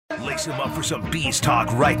Lace him up for some Bees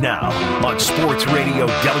talk right now on Sports Radio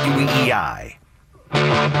WEEI.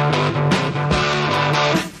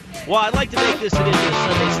 Well, I'd like to make this edition of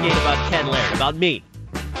Sunday Skate about Ken Laird, about me,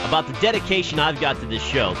 about the dedication I've got to this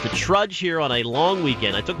show, to trudge here on a long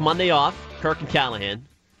weekend. I took Monday off, Kirk and Callahan,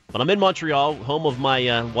 but I'm in Montreal, home of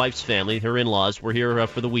my wife's family, her in-laws. We're here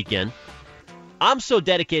for the weekend. I'm so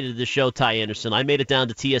dedicated to the show, Ty Anderson. I made it down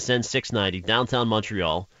to TSN 690, downtown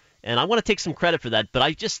Montreal, and I want to take some credit for that, but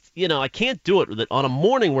I just, I can't do it with it on a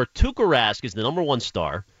morning where Tuukka Rask is the number one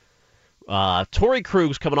star. Torrey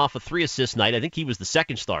Krug's coming off a 3-assist night. I think he was the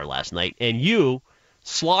second star last night. And you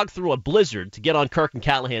slogged through a blizzard to get on Kirk and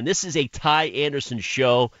Callahan. This is a Ty Anderson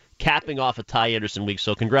show, capping off a Ty Anderson week.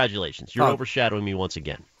 So congratulations. You're overshadowing me once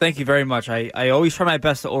again. Thank you very much. I always try my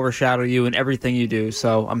best to overshadow you in everything you do.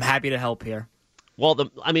 So I'm happy to help here.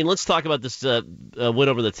 Well, let's talk about this win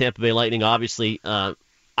over the Tampa Bay Lightning. Obviously,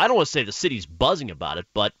 I don't want to say the city's buzzing about it,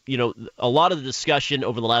 but, a lot of the discussion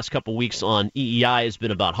over the last couple of weeks on EEI has been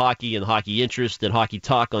about hockey and hockey interest and hockey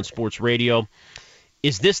talk on sports radio.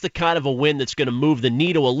 Is this the kind of a win that's going to move the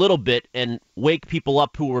needle a little bit and wake people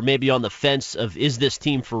up who were maybe on the fence of, is this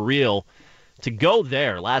team for real? To go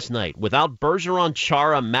there last night without Bergeron,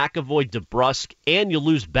 Chara, McAvoy, DeBrusk, and you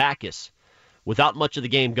lose Backes without much of the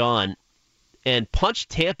game gone, and punch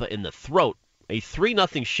Tampa in the throat. A 3-0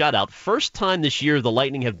 shutout. First time this year the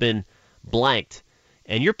Lightning have been blanked.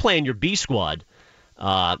 And you're playing your B squad.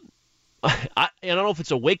 I don't know if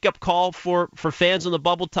it's a wake-up call for fans on the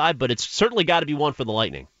bubble, Ty, but it's certainly got to be one for the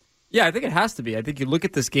Lightning. Yeah, I think it has to be. I think you look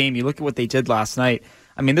at this game, you look at what they did last night.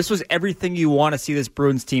 I mean, this was everything you want to see this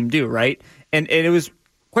Bruins team do, right? And it was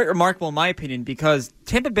quite remarkable in my opinion because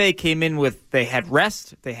Tampa Bay came in they had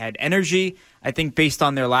rest, they had energy. I think based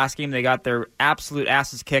on their last game, they got their absolute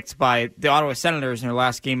asses kicked by the Ottawa Senators in their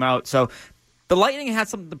last game out. So the Lightning had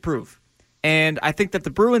something to prove. And I think that the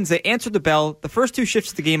Bruins, they answered the bell. The first two shifts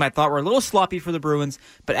of the game I thought were a little sloppy for the Bruins,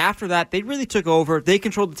 but after that, they really took over. They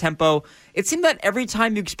controlled the tempo. It seemed that every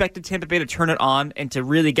time you expected Tampa Bay to turn it on and to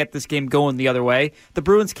really get this game going the other way, the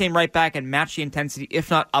Bruins came right back and matched the intensity, if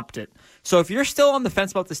not upped it. So if you're still on the fence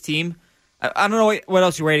about this team, I don't know what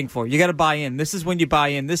else you're waiting for. You got to buy in. This is when you buy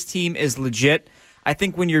in. This team is legit. I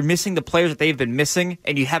think when you're missing the players that they've been missing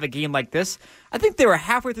and you have a game like this, I think they were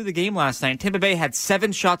halfway through the game last night and Tampa Bay had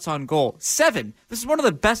 7 shots on goal. 7! This is one of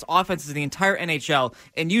the best offenses in the entire NHL,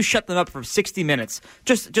 and you shut them up for 60 minutes.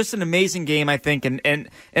 Just an amazing game, I think.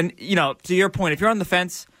 And to your point, if you're on the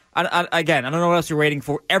fence, again, I don't know what else you're waiting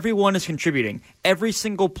for. Everyone is contributing. Every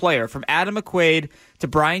single player, from Adam McQuaid to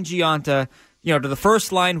Brian Giunta, to the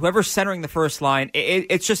first line, whoever's centering the first line.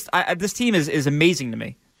 It's just this team is amazing to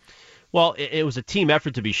me. Well, it was a team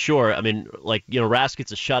effort to be sure. I mean, Rask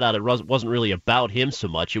gets a shutout. It wasn't really about him so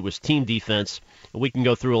much. It was team defense. We can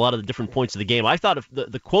go through a lot of the different points of the game. I thought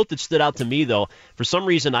the quote that stood out to me, though, for some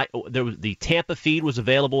reason, the Tampa feed was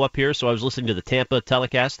available up here, so I was listening to the Tampa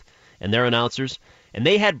telecast and their announcers, and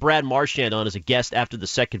they had Brad Marchand on as a guest after the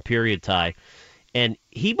second period, Ty, and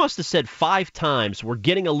he must have said 5 times, "We're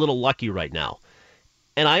getting a little lucky right now."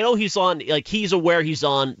 And I know he's aware he's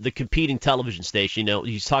on the competing television station.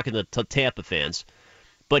 He's talking to Tampa fans.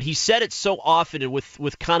 But he said it so often and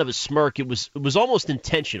with kind of a smirk, it was almost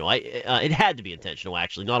intentional. It had to be intentional,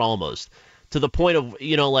 actually, not almost. To the point of,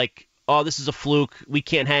 oh, this is a fluke. We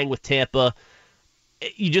can't hang with Tampa.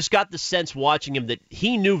 You just got the sense watching him that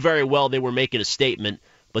he knew very well they were making a statement,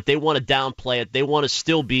 but they want to downplay it. They want to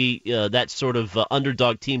still be that sort of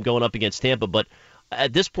underdog team going up against Tampa. But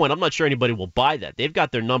at this point, I'm not sure anybody will buy that. They've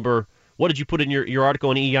got their number. What did you put in your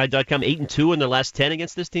article on EEI.com? 8-2 in their last 10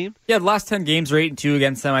 against this team? Yeah, the last 10 games are 8-2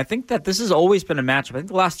 against them. I think that this has always been a matchup. I think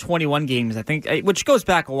the last 21 games, which goes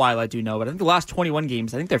back a while, I do know, but I think the last 21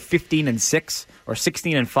 games, I think they're 15-6 or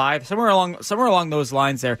 16-5, somewhere along those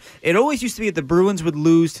lines there. It always used to be that the Bruins would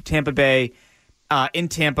lose to Tampa Bay in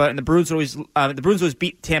Tampa, and the Bruins always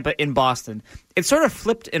beat Tampa in Boston. It sort of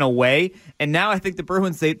flipped in a way, and now I think the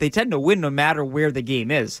Bruins they tend to win no matter where the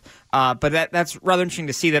game is. But that's rather interesting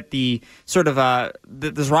to see that the sort of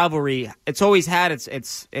this rivalry. It's always had its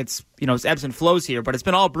ebbs and flows here, but it's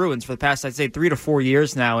been all Bruins for the past, I'd say, 3 to 4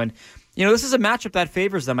 years now, and this is a matchup that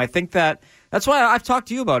favors them. I think that's why I've talked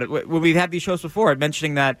to you about it when we've had these shows before,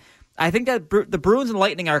 mentioning that. I think that the Bruins and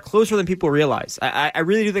Lightning are closer than people realize. I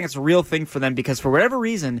really do think it's a real thing for them because for whatever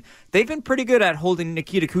reason, they've been pretty good at holding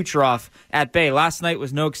Nikita Kucherov at bay. Last night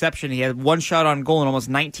was no exception. He had 1 shot on goal in almost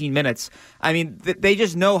 19 minutes. I mean, they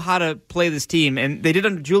just know how to play this team, and they did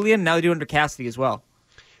under Julian, now they do under Cassidy as well.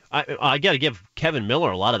 I got to give Kevin Miller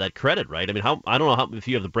a lot of that credit, right? I mean, I don't know if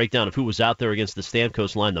you have the breakdown of who was out there against the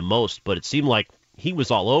Stamkos line the most, but it seemed like he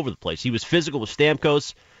was all over the place. He was physical with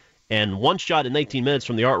Stamkos. And one shot in 19 minutes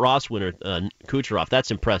from the Art Ross winner, Kucherov. That's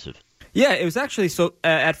impressive. Yeah, it was actually so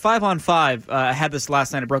at 5-on-5. I had this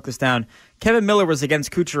last night. I broke this down. Kevin Miller was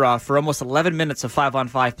against Kucherov for almost 11 minutes of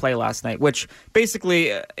 5-on-5 play last night, which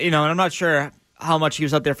basically, and I'm not sure how much he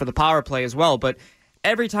was out there for the power play as well, but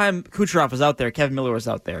every time Kucherov was out there, Kevin Miller was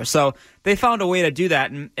out there. So they found a way to do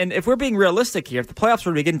that. And if we're being realistic here, if the playoffs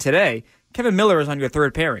were to begin today, Kevin Miller is on your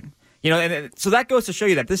third pairing. And so that goes to show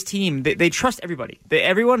you that this team, they trust everybody.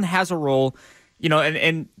 Everyone has a role.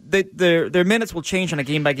 And their minutes will change on a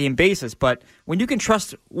game-by-game basis, but when you can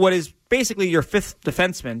trust what is basically your fifth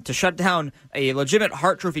defenseman to shut down a legitimate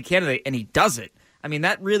Hart Trophy candidate, and he does it, I mean,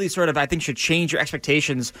 that really sort of, I think, should change your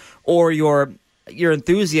expectations or your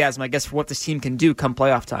enthusiasm, I guess, for what this team can do come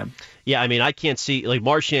playoff time. Yeah, I mean, I can't see, like,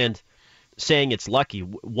 Marchand saying it's lucky.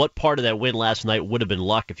 What part of that win last night would have been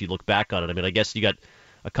luck if you look back on it? I mean, I guess you got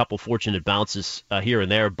a couple fortunate bounces here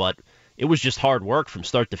and there, but it was just hard work from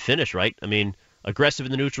start to finish, right? I mean, aggressive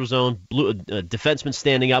in the neutral zone, defensemen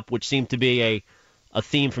standing up, which seemed to be a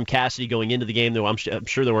theme from Cassidy going into the game. Though I'm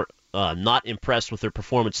sure they were not impressed with their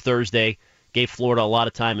performance Thursday. Gave Florida a lot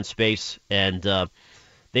of time and space, and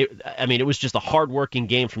it was just a hard-working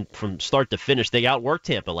game from start to finish. They outworked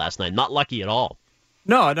Tampa last night. Not lucky at all.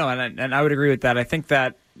 No, and I would agree with that. I think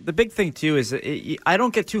that the big thing, too, is I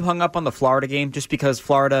don't get too hung up on the Florida game just because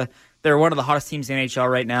Florida, they're one of the hottest teams in the NHL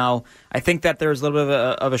right now. I think that there's a little bit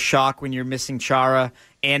of a shock when you're missing Chara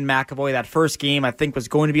and McAvoy. That first game, I think, was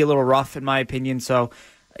going to be a little rough, in my opinion. So,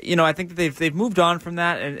 I think that they've moved on from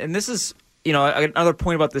that. And this is, another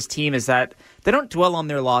point about this team is that they don't dwell on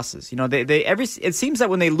their losses. It seems that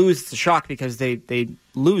when they lose, it's a shock because they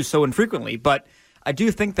lose so infrequently. But I do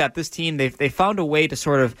think that this team, they found a way to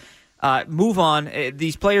sort of move on.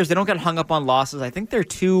 These players, they don't get hung up on losses. I think they're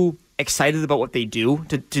too excited about what they do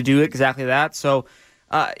to do exactly that. So,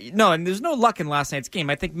 no, and there's no luck in last night's game.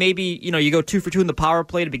 I think maybe, you go 2 for 2 in the power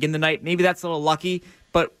play to begin the night. Maybe that's a little lucky.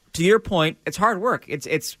 But to your point, it's hard work.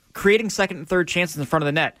 It's creating second and third chances in front of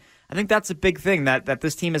the net. I think that's a big thing that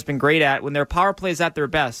this team has been great at. When their power play is at their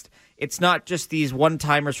best, it's not just these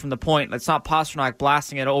one-timers from the point. It's not Pastrnak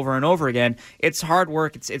blasting it over and over again. It's hard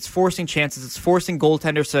work. It's forcing chances. It's forcing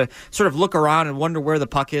goaltenders to sort of look around and wonder where the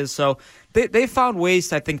puck is. So they found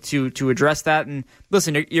ways, I think, to address that. And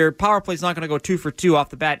listen, your power play is not going to go 2 for 2 off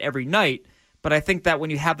the bat every night. But I think that when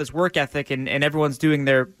you have this work ethic and everyone's doing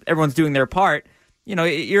their part,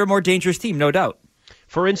 you're a more dangerous team, no doubt.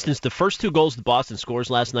 For instance, the first 2 goals that Boston scores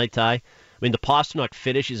last night, Ty, I mean, the Pastrnak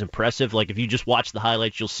finish is impressive. Like, if you just watch the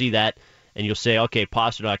highlights, you'll see that, and you'll say, okay,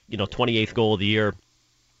 Pastrnak, 28th goal of the year.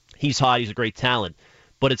 He's hot. He's a great talent.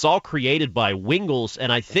 But it's all created by Wingels,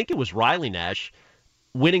 and I think it was Riley Nash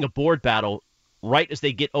winning a board battle right as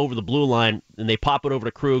they get over the blue line, and they pop it over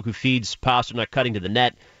to Krug, who feeds Pastrnak cutting to the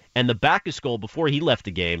net. And the Backes goal before he left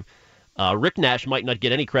the game, Rick Nash might not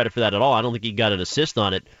get any credit for that at all. I don't think he got an assist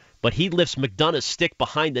on it. But he lifts McDonough's stick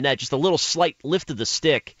behind the net, just a little slight lift of the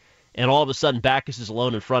stick, and all of a sudden Backes is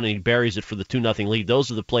alone in front and he buries it for the 2-0 lead.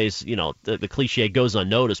 Those are the plays, the cliche goes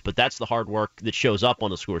unnoticed, but that's the hard work that shows up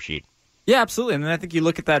on the score sheet. Yeah, absolutely. And then I think you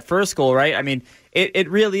look at that first goal, right? I mean, it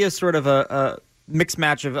really is sort of a mixed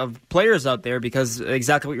match of players out there because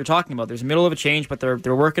exactly what you're talking about. There's a middle of a change, but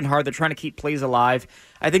they're working hard. They're trying to keep plays alive.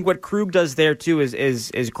 I think what Krug does there, too,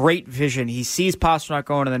 is great vision. He sees Pastrnak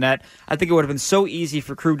going to the net. I think it would have been so easy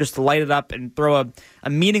for Krug just to light it up and throw a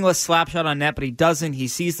meaningless slap shot on net, but he doesn't. He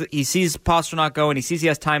sees Pastrnak go, and he sees he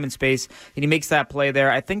has time and space, and he makes that play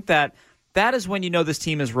there. I think that is when you know this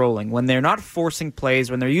team is rolling, when they're not forcing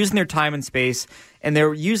plays, when they're using their time and space, and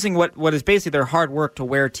they're using what is basically their hard work to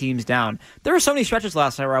wear teams down. There were so many stretches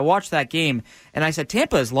last night where I watched that game, and I said,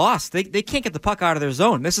 Tampa is lost. They can't get the puck out of their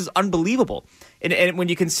zone. This is unbelievable. And when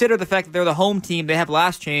you consider the fact that they're the home team, they have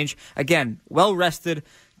last change, again, well-rested,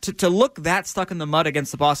 to look that stuck in the mud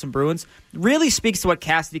against the Boston Bruins really speaks to what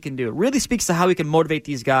Cassidy can do. It really speaks to how he can motivate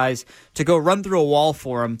these guys to go run through a wall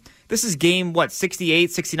for him. This is game,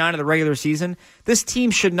 68, 69 of the regular season. This team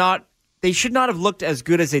should not have looked as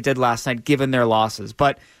good as they did last night given their losses.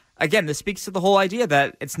 But again, this speaks to the whole idea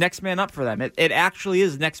that it's next man up for them. It actually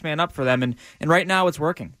is next man up for them, and right now it's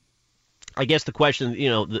working. I guess the question,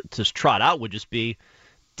 to trot out would just be,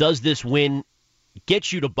 does this win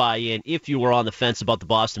get you to buy in if you were on the fence about the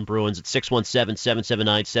Boston Bruins at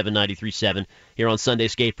 617-779-7937 here on Sunday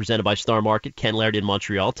Skate presented by Star Market. Ken Laird in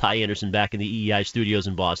Montreal, Ty Anderson back in the EEI studios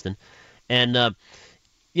in Boston. And, the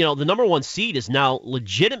number 1 seed is now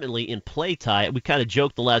legitimately in play, Ty. We kind of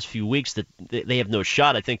joked the last few weeks that they have no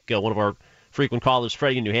shot. I think one of our frequent callers,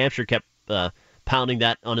 Freddie in New Hampshire, kept pounding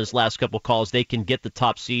that on his last couple calls. They can get the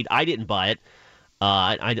top seed. I didn't buy it.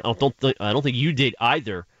 I don't think you did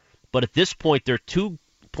either. But at this point, they're two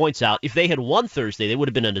points out. If they had won Thursday, they would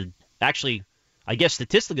have been actually, I guess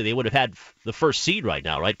statistically, they would have had the first seed right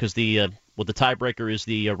now, right? Because the tiebreaker is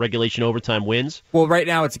the regulation overtime wins. Well, right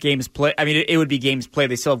now it's games play. I mean, it would be games played.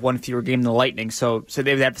 They still have one fewer game than the Lightning, so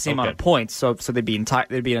they would have the same amount of points. So they'd be in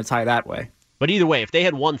a tie that way. But either way, if they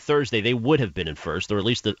had won Thursday, they would have been in first, or at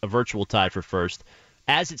least a virtual tie for first.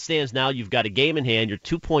 As it stands now, you've got a game in hand. You're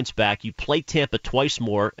 2 points back. You play Tampa twice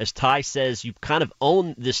more. As Ty says, you kind of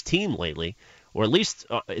own this team lately, or at least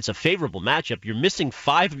it's a favorable matchup. You're missing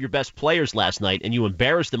 5 of your best players last night, and you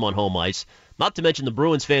embarrassed them on home ice. Not to mention the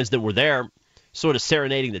Bruins fans that were there sort of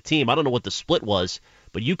serenading the team. I don't know what the split was,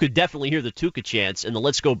 but you could definitely hear the Tuukka chants and the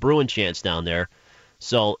Let's Go Bruin chants down there.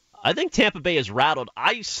 So I think Tampa Bay is rattled.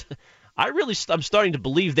 I'm starting to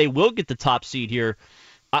believe they will get the top seed here.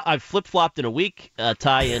 I've flip-flopped in a week,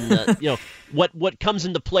 Ty, and what comes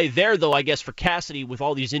into play there, though, I guess for Cassidy with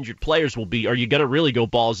all these injured players will be, are you going to really go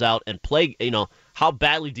balls out and play? How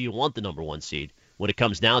badly do you want the number 1 seed when it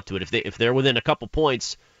comes down to it? If they're within a couple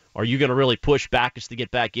points, are you going to really push Backes to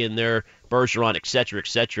get back in there, Bergeron, et cetera, et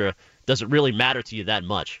cetera? Does it really matter to you that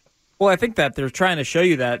much? Well, I think that they're trying to show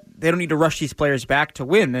you that they don't need to rush these players back to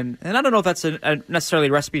win, and I don't know if that's necessarily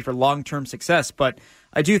a recipe for long-term success, but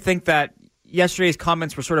I do think that yesterday's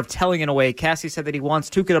comments were sort of telling in a way. Cassie said that he wants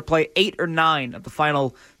Tuukka to play 8 or 9 of the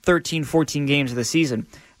final 13, 14 games of the season.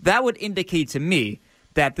 That would indicate to me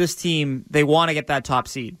that this team, they want to get that top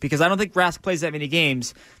seed, because I don't think Rask plays that many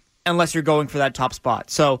games unless you're going for that top spot.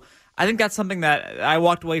 So I think that's something that I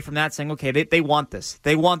walked away from that saying, okay, they want this.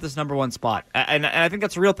 They want this number 1 spot. And I think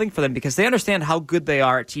that's a real thing for them, because they understand how good they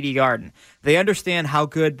are at TD Garden. They understand how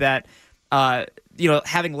good that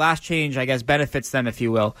having last change, I guess, benefits them, if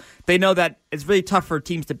you will. They know that it's really tough for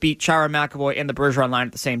teams to beat Chara, McAvoy, and the Bergeron line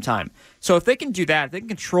at the same time. So if they can do that, if they can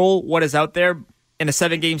control what is out there in a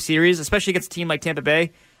 7-game series, especially against a team like Tampa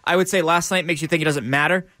Bay, I would say last night makes you think it doesn't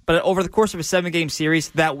matter, but over the course of a 7-game series,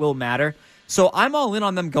 that will matter. So I'm all in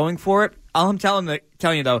on them going for it. All I'm telling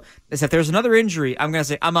you, though, is if there's another injury, I'm going to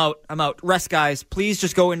say, I'm out. Rest, guys. Please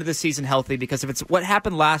just go into this season healthy, because if it's what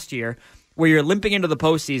happened last year, where you're limping into the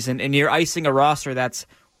postseason and you're icing a roster that's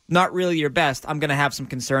not really your best, I'm going to have some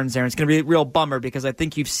concerns there. And it's going to be a real bummer, because I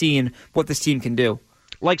think you've seen what this team can do.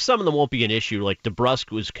 Like, some of them won't be an issue. Like,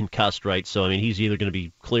 DeBrusk was concussed, right? So, I mean, he's either going to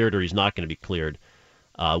be cleared or he's not going to be cleared.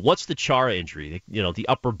 What's the Chara injury? The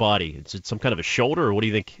upper body. Is it some kind of a shoulder, or what do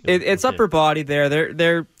you think? It's upper body there.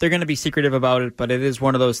 They're going to be secretive about it, but it is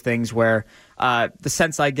one of those things where the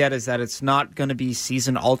sense I get is that it's not going to be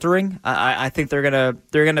season altering. I think they're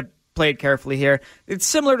going to play it carefully here. It's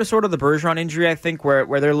similar to sort of the Bergeron injury, I think, where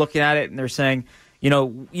they're looking at it and they're saying,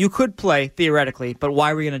 you could play theoretically, but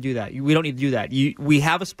why are we going to do that? We don't need to do that. We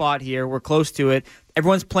have a spot here. We're close to it.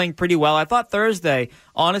 Everyone's playing pretty well. I thought Thursday,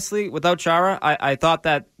 honestly, without Chara, I thought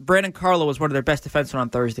that Brandon Carlo was one of their best defensemen on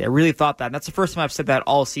Thursday. I really thought that. And that's the first time I've said that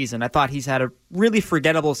all season. I thought he's had a really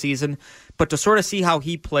forgettable season, but to sort of see how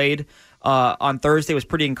he played on Thursday was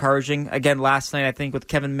pretty encouraging. Again, last night, I think, with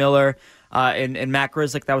Kevin Miller and Matt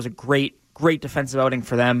Grzelcyk, that was a great defensive outing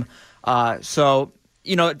for them. So,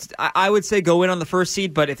 I would say go in on the first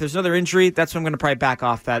seed, but if there's another injury, that's when I'm going to probably back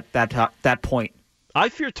off that point. I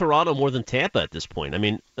fear Toronto more than Tampa at this point. I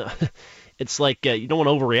mean, it's like you don't want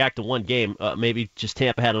to overreact to one game. Maybe just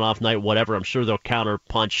Tampa had an off night, whatever. I'm sure they'll counter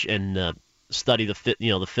punch and study the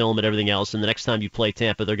film and everything else. And the next time you play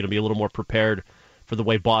Tampa, they're going to be a little more prepared for the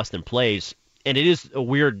way Boston plays. And it is a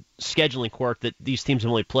weird scheduling quirk that these teams have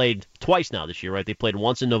only played twice now this year, right? They played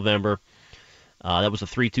once in November. That was a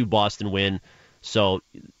 3-2 Boston win. So,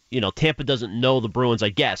 Tampa doesn't know the Bruins, I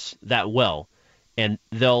guess, that well. And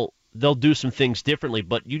they'll do some things differently.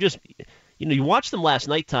 But you just, you watch them last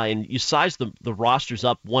night, Ty, and you size the rosters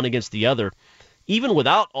up one against the other. Even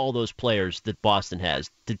without all those players that Boston has,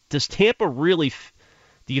 does Tampa really,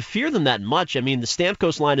 do you fear them that much? I mean, the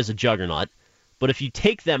Stamkos line is a juggernaut. But if you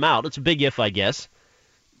take them out, it's a big if, I guess.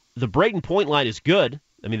 The Brayton Point line is good.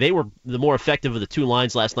 I mean, they were the more effective of the two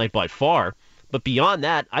lines last night by far. But beyond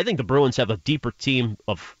that, I think the Bruins have a deeper team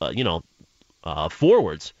of,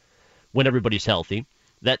 forwards when everybody's healthy.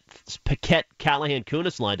 That Paquette, Callahan,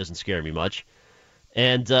 Kunis line doesn't scare me much.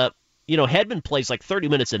 And, Hedman plays like 30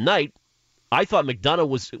 minutes a night. I thought McDonough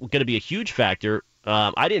was going to be a huge factor.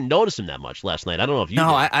 I didn't notice him that much last night. I don't know if you did.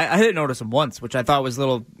 No, I didn't notice him once, which I thought was a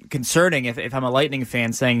little concerning if I'm a Lightning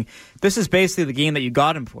fan, saying this is basically the game that you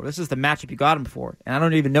got him for. This is the matchup you got him for, and I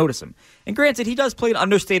don't even notice him. And granted, he does play an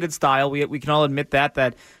understated style. We can all admit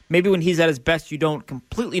that maybe when he's at his best, you don't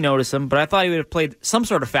completely notice him, but I thought he would have played some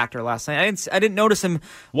sort of factor last night. I didn't notice him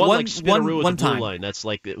one time. Line. That's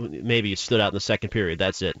like maybe he stood out in the second period.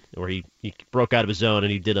 That's it. Or he broke out of his zone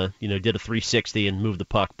and he did a 360 and moved the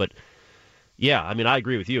puck, but Yeah, I mean, I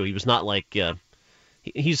agree with you. He was not like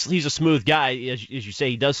he's a smooth guy, as you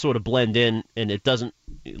say. He does sort of blend in, and it doesn't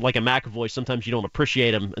like a McAvoy. Sometimes you don't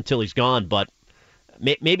appreciate him until he's gone, but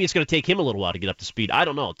maybe it's going to take him a little while to get up to speed. I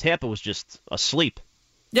don't know. Tampa was just asleep.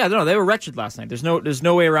 Yeah, no, they were wretched last night. There's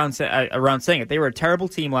no way around saying it. They were a terrible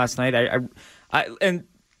team last night. And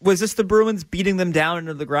was this the Bruins beating them down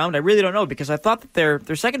into the ground? I really don't know, because I thought that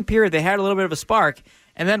their second period they had a little bit of a spark.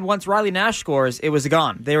 And then once Riley Nash scores, it was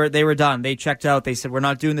gone. They were done. They checked out. They said, "We're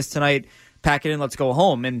not doing this tonight. Pack it in. Let's go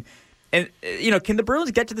home." And can the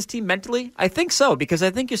Bruins get to this team mentally? I think so, because I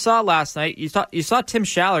think you saw last night. You saw Tim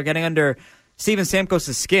Schaller getting under Steven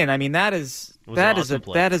Stamkos' skin. I mean, that is a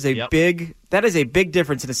big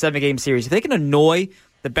difference in a 7-game series. If they can annoy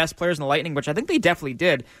the best players in the Lightning, which I think they definitely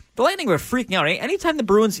did, the Lightning were freaking out. Anytime the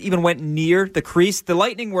Bruins even went near the crease, the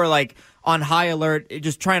Lightning were like on high alert,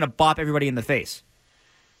 just trying to bop everybody in the face.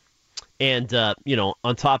 And,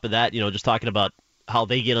 on top of that, just talking about how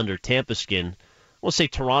they get under Tampa's skin, I won't say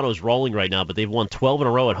Toronto's rolling right now, but they've won 12 in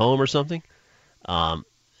a row at home or something.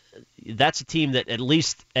 That's a team that, at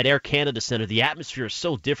least at Air Canada Centre, the atmosphere is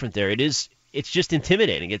so different there. It's just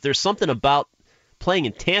intimidating. There's something about playing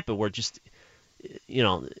in Tampa where just,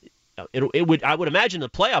 I would imagine in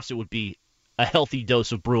the playoffs it would be a healthy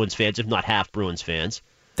dose of Bruins fans, if not half Bruins fans.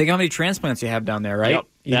 Think how many transplants you have down there, right?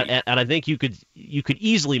 Yep. And I think you could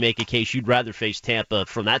easily make a case you'd rather face Tampa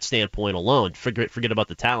from that standpoint alone. Forget about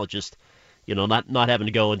the talent, just not having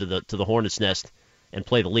to go into the Hornets' nest and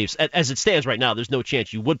play the Leafs. As it stands right now, there's no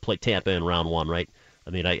chance you would play Tampa in round one, right? I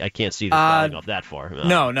mean, I can't see them going off that far.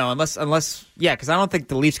 No, unless because I don't think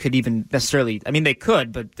the Leafs could even necessarily. I mean, they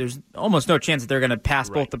could, but there's almost no chance that they're going to pass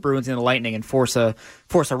both the Bruins and the Lightning and force a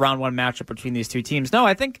round one matchup between these two teams. No,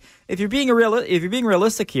 I think if you're being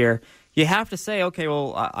realistic here, you have to say, okay,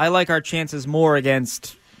 well, I like our chances more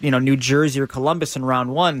against New Jersey or Columbus in round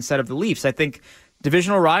one instead of the Leafs. I think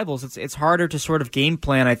divisional rivals, it's harder to sort of game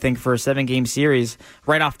plan, I think, for a 7-game series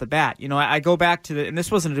right off the bat. I go back to and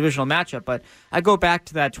this wasn't a divisional matchup, but I go back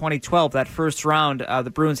to that 2012, that first round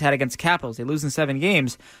the Bruins had against Capitals. They lose in 7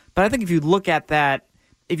 games. But I think if you look at that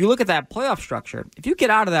playoff structure, if you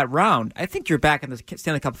get out of that round, I think you're back in the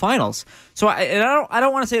Stanley Cup Finals. So I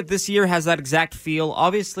don't want to say that this year has that exact feel.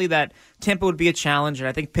 Obviously, that Tampa would be a challenge, and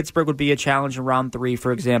I think Pittsburgh would be a challenge in round 3,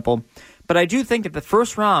 for example. But I do think that the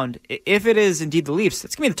first round, if it is indeed the Leafs,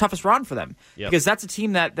 it's going to be the toughest round for them. Yep. Because that's a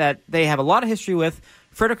team that they have a lot of history with.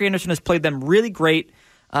 Frederik Andersen has played them really great.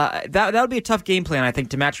 That would be a tough game plan, I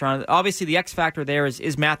think, to match around. Obviously, the X factor there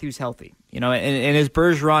is Matthews healthy. And is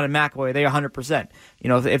Bergeron and McAvoy, they 100%.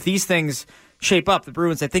 If these things shape up, the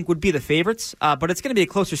Bruins, I think, would be the favorites. But it's going to be a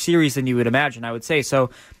closer series than you would imagine, I would say.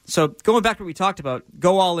 So going back to what we talked about,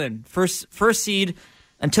 go all in. First seed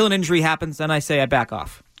until an injury happens, then I say I back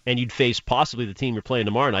off. And you'd face possibly the team you're playing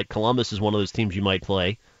tomorrow night. Columbus is one of those teams you might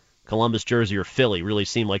play. Columbus, Jersey, or Philly really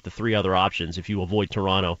seem like the 3 other options if you avoid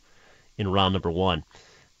Toronto in round number 1.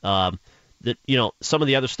 Some of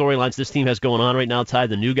the other storylines this team has going on right now, Ty,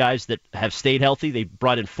 the new guys that have stayed healthy, they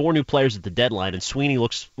brought in 4 new players at the deadline, and Sweeney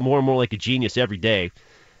looks more and more like a genius every day.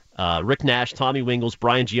 Rick Nash, Tommy Wingels,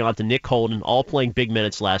 Brian Gionta, Nick Holden, all playing big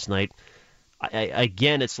minutes last night.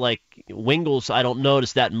 Again, it's like Wingels, I don't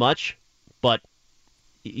notice that much, but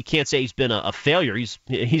you can't say he's been a failure. He's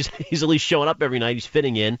at least showing up every night. He's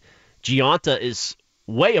fitting in. Gionta is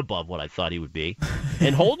way above what I thought he would be.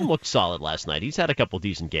 And Holden looked solid last night. He's had a couple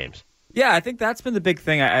decent games. Yeah, I think that's been the big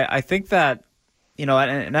thing. I think that,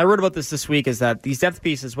 and I wrote about this week, is that these depth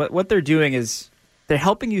pieces, what they're doing is they're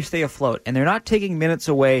helping you stay afloat, and they're not taking minutes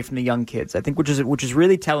away from the young kids. I think which is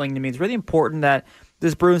really telling to me. It's really important that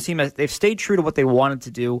this Bruins team, they've stayed true to what they wanted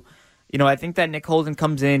to do. I think that Nick Holden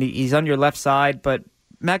comes in, he's on your left side, but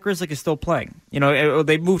Matt Grzelcyk is still playing.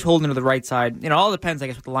 They moved Holden to the right side. All depends, I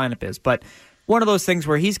guess, what the lineup is. But one of those things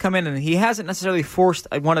where he's come in and he hasn't necessarily forced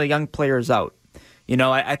one of the young players out.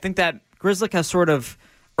 I think that Grzelcyk has sort of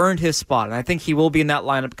earned his spot, and I think he will be in that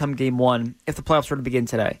lineup come game 1 if the playoffs were to begin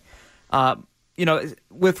today. With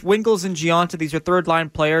Wingels and Gionta, these are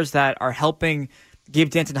third-line players that are helping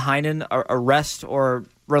give Danton Heinen a rest or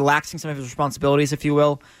relaxing some of his responsibilities, if you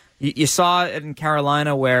will. You saw it in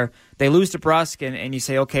Carolina where they lose to Brusk, and you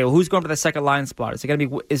say, okay, well, who's going for the second line spot? Is it going to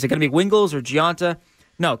be Wingels or Gionta?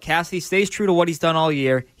 No, Cassidy stays true to what he's done all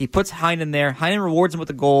year. He puts Heinen there. Heinen rewards him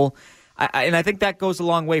with a goal, and I think that goes a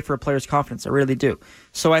long way for a player's confidence. I really do.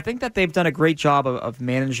 So I think that they've done a great job of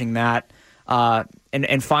managing that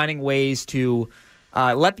and finding ways to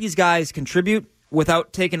let these guys contribute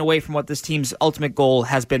without taking away from what this team's ultimate goal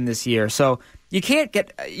has been this year. So you can't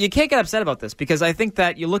get upset about this, because I think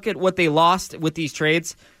that you look at what they lost with these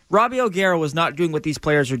trades. Robbie O'Gara was not doing what these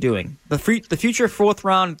players are doing. The future 4th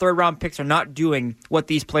round and 3rd round picks are not doing what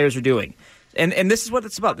these players are doing. And this is what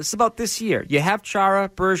it's about. This is about this year. You have Chara,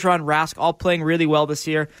 Bergeron, Rask all playing really well this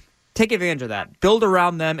year. Take advantage of that. Build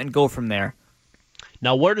around them and go from there.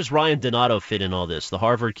 Now, where does Ryan Donato fit in all this? The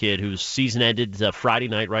Harvard kid whose season ended Friday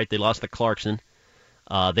night, right? They lost to Clarkson.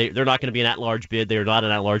 They're not going to be an at-large bid. They are not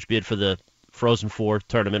an at-large bid for the Frozen Four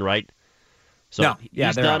tournament, right? So no.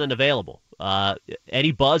 He's done and available.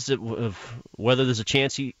 Any buzz of whether there's a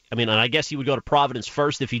chance and I guess he would go to Providence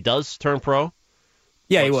first if he does turn pro?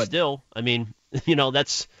 Yeah, but he would. Still,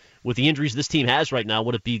 that's with the injuries this team has right now,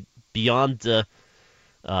 would it be beyond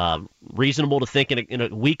reasonable to think in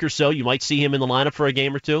a week or so you might see him in the lineup for a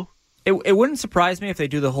game or two? It wouldn't surprise me if they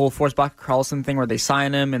do the whole Forsbach Karlsson thing where they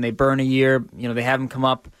sign him and they burn a year. They have him come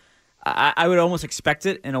up. I would almost expect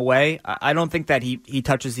it in a way. I don't think that he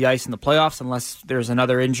touches the ice in the playoffs unless there's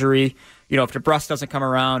another injury. If DeBrusk doesn't come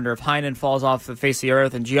around or if Heinen falls off the face of the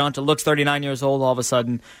earth and Gionta looks 39 years old all of a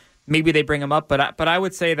sudden, maybe they bring him up. But I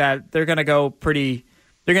would say that they're going to go pretty.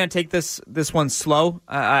 They're going to take this one slow.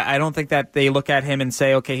 I don't think that they look at him and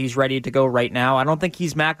say, okay, he's ready to go right now. I don't think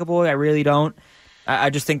he's McAvoy. I really don't. I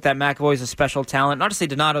just think that McAvoy is a special talent. Not to say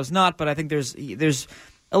Donato's not, but I think there's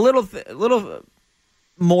a little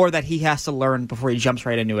more that he has to learn before he jumps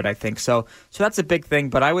right into it, I think. So that's a big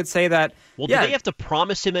thing. But I would say that... Well, do they have to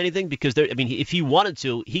promise him anything? Because, if he wanted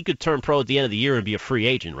to, he could turn pro at the end of the year and be a free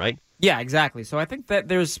agent, right? Yeah, exactly. So I think that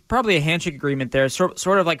there's probably a handshake agreement there, sort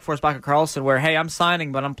of like Forsbach Karlsson, where, hey, I'm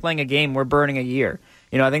signing, but I'm playing a game, we're burning a year.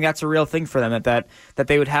 I think that's a real thing for them that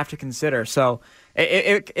they would have to consider. So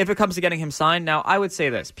if it comes to getting him signed, now I would say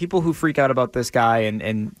this. People who freak out about this guy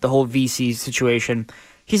and the whole VC situation,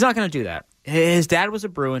 he's not going to do that. His dad was a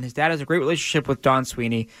Bruin. His dad has a great relationship with Don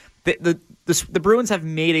Sweeney. The Bruins have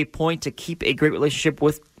made a point to keep a great relationship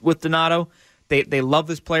with Donato. They love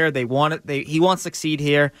this player. They want it. He wants to succeed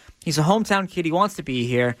here. He's a hometown kid. He wants to be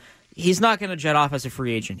here. He's not going to jet off as a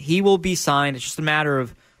free agent. He will be signed. It's just a matter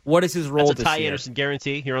of what is his role this year. That's a Ty Anderson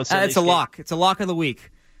guarantee here on Sunday. It's a lock. It's a lock of the week.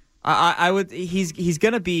 I would. He's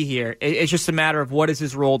going to be here. It's just a matter of what is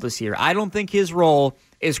his role this year. I don't think his role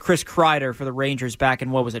is Chris Kreider for the Rangers back in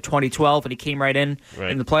 2012 when he came right in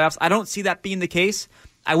the playoffs. I don't see that being the case.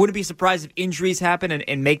 I wouldn't be surprised if injuries happen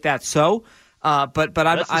and make that so. But that's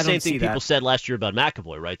I don't see that. the same thing people said last year about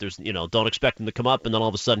McAvoy, right? There's don't expect him to come up, and then all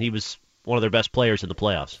of a sudden he was one of their best players in the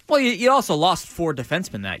playoffs. Well, you also lost 4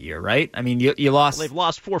 defensemen that year, right? I mean, you lost... Well, they've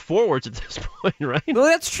lost 4 forwards at this point, right? Well,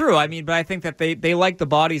 that's true. I mean, but I think that they like the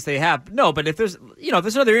bodies they have. No, but if there's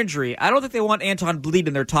another injury, I don't think they want Anton Bleed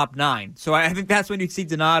in their top 9. So I think that's when you see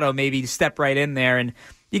Donato maybe step right in there, and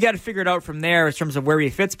you got to figure it out from there in terms of where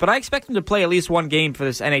he fits. But I expect him to play at least one game for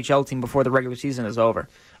this NHL team before the regular season is over.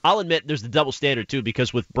 I'll admit there's the double standard, too,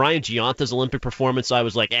 because with Brian Gionta's Olympic performance, I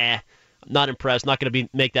was like, not impressed, not going to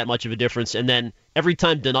make that much of a difference. And then every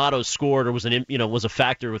time Donato scored or was a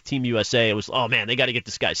factor with Team USA, it was, oh man, they got to get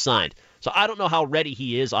this guy signed. So I don't know how ready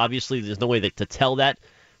he is. Obviously, there's no way to tell that.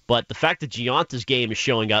 But the fact that Gionta's game is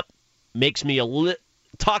showing up makes me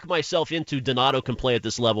talk myself into Donato can play at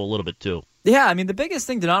this level a little bit too. Yeah, I mean, the biggest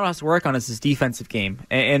thing Donato has to work on is his defensive game.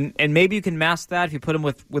 And maybe you can mask that if you put him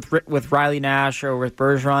with Riley Nash or with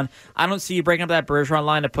Bergeron. I don't see you breaking up that Bergeron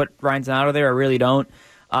line to put Ryan Donato there. I really don't.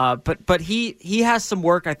 But he has some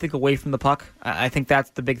work, I think, away from the puck. I think that's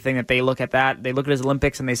the big thing that they look at that. They look at his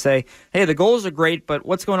Olympics and they say, hey, the goals are great, but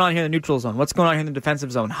what's going on here in the neutral zone? What's going on here in the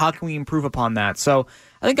defensive zone? How can we improve upon that? So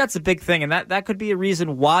I think that's a big thing, and that could be a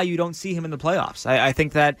reason why you don't see him in the playoffs. I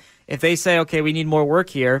think that if they say, okay, we need more work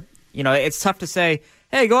here, it's tough to say,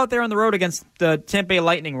 hey, go out there on the road against the Tampa Bay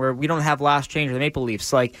Lightning where we don't have last change or the Maple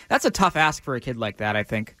Leafs. Like, that's a tough ask for a kid like that, I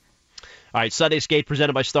think. All right, Sunday Skate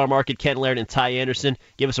presented by Star Market, Ken Laird and Ty Anderson.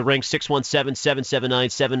 Give us a ring,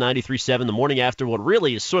 617-779-7937, the morning after what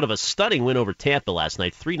really is sort of a stunning win over Tampa last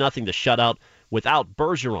night. 3-0 to shut out without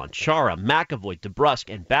Bergeron, Chara, McAvoy, DeBrusk,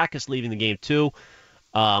 and Backes leaving the game too.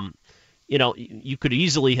 You could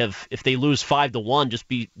easily have, if they lose 5-1, just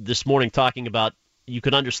be this morning talking about you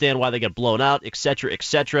could understand why they got blown out, et cetera, et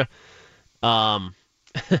cetera.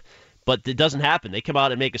 But it doesn't happen. They come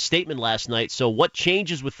out and make a statement last night. So what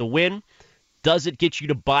changes with the win? Does it get you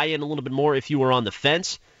to buy in a little bit more if you were on the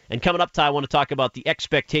fence? And coming up, Ty, I want to talk about the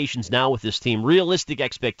expectations now with this team, realistic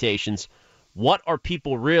expectations. What are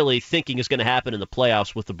people really thinking is going to happen in the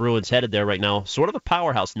playoffs with the Bruins headed there right now? Sort of a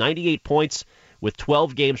powerhouse, 98 points with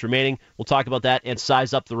 12 games remaining. We'll talk about that and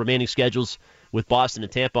size up the remaining schedules with Boston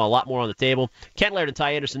and Tampa. A lot more on the table. Ken Laird and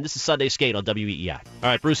Ty Anderson, this is Sunday Skate on WEEI. All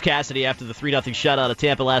right, Bruce Cassidy after the 3-0 shutout of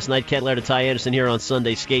Tampa last night. Ken Laird and Ty Anderson here on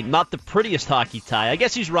Sunday Skate. Not the prettiest hockey tie. I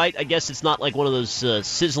guess he's right. I guess it's not like one of those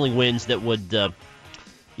sizzling wins that would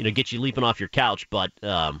get you leaping off your couch, but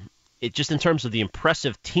it just in terms of the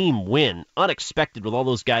impressive team win, unexpected with all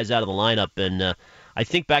those guys out of the lineup. And I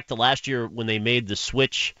think back to last year when they made the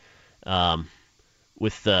switch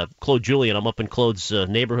with Claude Julien. I'm up in Claude's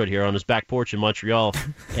neighborhood here on his back porch in Montreal,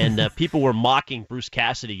 and people were mocking Bruce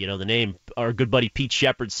Cassidy. The name our good buddy Pete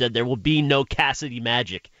Shepard said there will be no Cassidy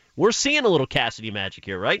magic. We're seeing a little Cassidy magic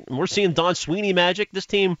here, right? And we're seeing Don Sweeney magic. This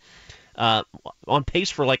team on pace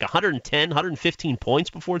for like 110, 115 points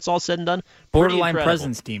before it's all said and done. Borderline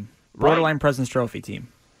President's team. Borderline President's Trophy team.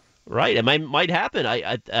 Right, it might happen.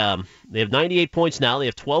 They have 98 points now. They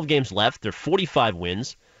have 12 games left. They're 45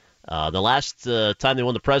 wins. The last time they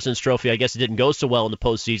won the President's Trophy, I guess it didn't go so well in the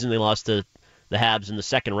postseason. They lost to the Habs in the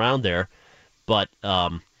second round there, but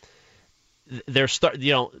they're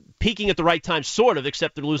peaking at the right time, sort of,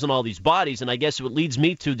 except they're losing all these bodies. And I guess it leads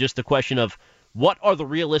me to just the question of what are the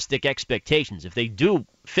realistic expectations? If they do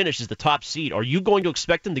finish as the top seed, are you going to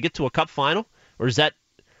expect them to get to a Cup final, or is that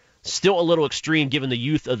still a little extreme given the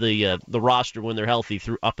youth of the roster when they're healthy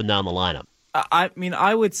through up and down the lineup? I mean,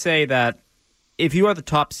 I would say that if you are the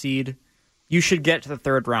top seed, you should get to the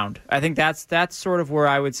third round. I think that's sort of where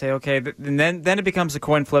I would say, okay, and then it becomes a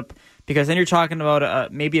coin flip, because then you're talking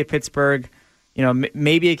about maybe a Pittsburgh,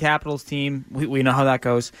 maybe a Capitals team. We know how that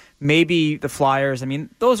goes. Maybe the Flyers. I mean,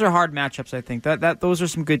 those are hard matchups. I think that those are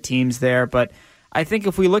some good teams there. But I think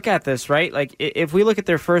if we look at this, right, like if we look at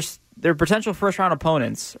their potential first round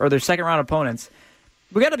opponents or their second round opponents,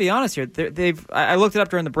 we got to be honest here. I looked it up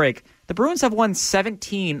during the break. The Bruins have won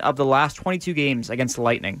 17 of the last 22 games against the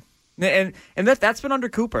Lightning. And that's been under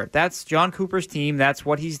Cooper. That's John Cooper's team. That's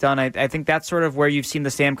what he's done. I think that's sort of where you've seen the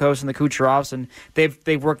Stamkos and the Kucherovs, and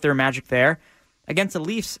they've worked their magic there. Against the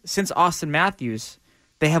Leafs, since Austin Matthews,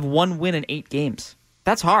 they have 1 win in 8 games.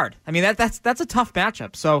 That's hard. I mean, that's a tough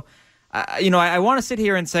matchup. So, I want to sit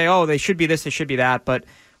here and say, oh, they should be this, they should be that. But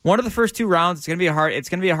one of the first 2 rounds, it's going to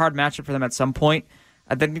be a hard matchup for them at some point.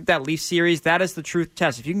 I think that Leafs series, that is the truth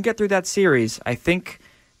test. If you can get through that series, I think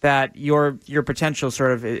that your potential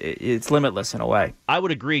sort of it's limitless in a way. I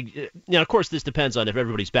would agree. Now, of course, this depends on if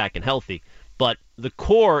everybody's back and healthy, but the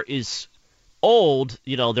core is old.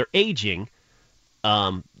 They're aging.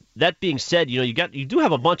 That being said, you do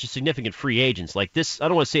have a bunch of significant free agents like this. I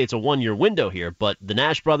don't want to say it's a 1-year window here, but the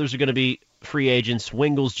Nash brothers are going to be free agents.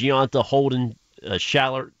 Wingels, Giunta, Holden,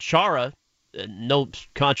 Chara. No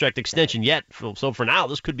contract extension yet. So for now,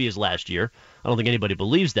 this could be his last year. I don't think anybody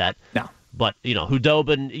believes that. No. But,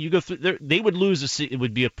 Hudobin, you go through, they would lose. It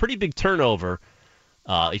would be a pretty big turnover.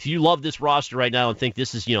 If you love this roster right now and think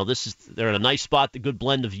they're in a nice spot, the good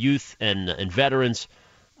blend of youth and veterans.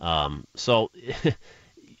 So,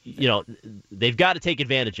 they've got to take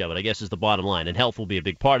advantage of it, I guess, is the bottom line. And health will be a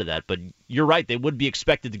big part of that. But you're right. They would be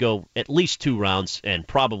expected to go at least 2 rounds and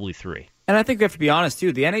probably 3. And I think we have to be honest,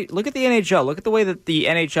 too. Look at the NHL. Look at the way that the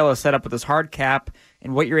NHL is set up with this hard cap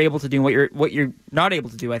and what you're able to do and what you're not able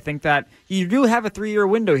to do. I think that you do have a 3-year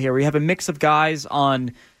window here where you have a mix of guys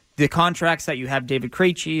on the contracts that you have David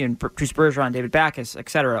Krejci and Patrice Bergeron, David Backes,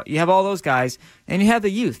 etc. You have all those guys, and you have the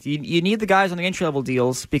youth. You need the guys on the entry-level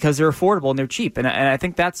deals because they're affordable and they're cheap. And I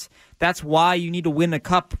think that's why you need to win a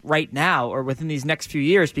cup right now or within these next few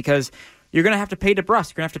years, because you're going to have to pay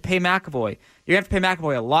DeBrusk. You're going to have to pay McAvoy. You're going to have to pay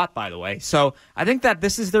McAvoy a lot, by the way. So I think that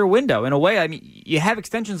this is their window. In a way, I mean, you have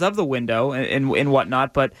extensions of the window and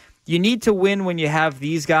whatnot, but you need to win when you have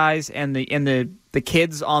these guys and the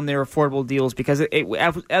kids on their affordable deals, because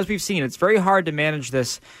as we've seen, it's very hard to manage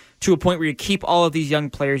this to a point where you keep all of these young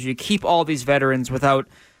players, you keep all these veterans without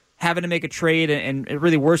having to make a trade and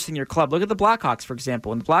really worsening your club. Look at the Blackhawks, for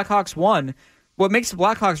example. When the Blackhawks won, what makes the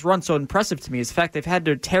Blackhawks run so impressive to me is the fact they've had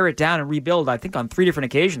to tear it down and rebuild, I think, on 3 different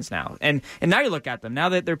occasions now. And now you look at them, now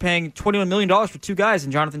that they're paying $21 million for 2 guys,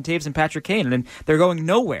 in Jonathan Toews and Patrick Kane, and they're going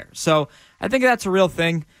nowhere. So I think that's a real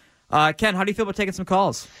thing. Ken, how do you feel about taking some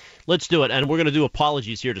calls? Let's do it, and we're going to do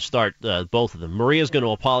apologies here to start both of them. Maria's going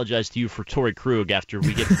to apologize to you for Torrey Krug after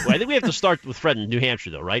we get. I think we have to start with Fred in New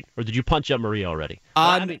Hampshire, though, right? Or did you punch up Maria already?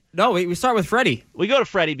 No, we start with Freddie. We go to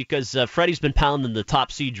Freddie because Freddie's been pounding the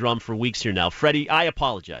top seed drum for weeks here now. Freddie, I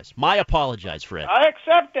apologize. My apologize, Fred. I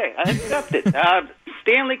accept it.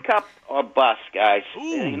 Stanley Cup or bust, guys.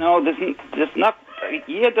 Ooh. There's not a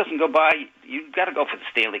year doesn't go by. You've got to go for the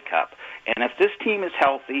Stanley Cup. And if this team is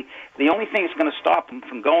healthy, the only thing that's going to stop them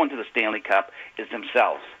from going to the Stanley Cup is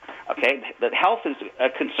themselves. Okay? But health is a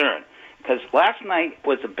concern, because last night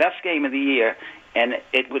was the best game of the year, and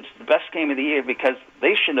it was the best game of the year because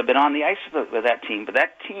they shouldn't have been on the ice with that team. But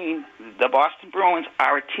that team, the Boston Bruins,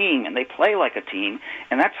 are a team, and they play like a team,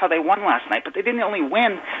 and that's how they won last night. But they didn't only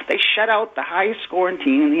win, they shut out the highest scoring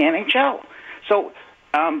team in the NHL. So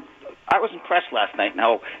I was impressed last night.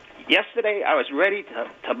 Now, yesterday I was ready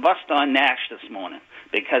to bust on Nash this morning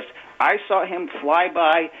because I saw him fly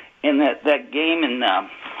by in that game in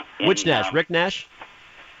which Nash? Rick Nash?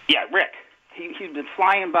 Yeah, Rick. He's been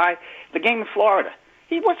flying by the game in Florida.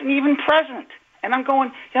 He wasn't even present. And I'm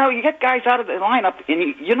going, you get guys out of the lineup,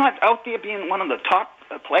 and you're not out there being one of the top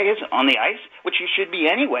players on the ice, which you should be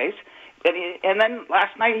anyways. And then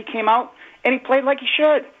last night he came out, and he played like he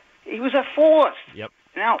should. He was a force. Yep.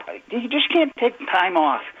 Now, you just can't take time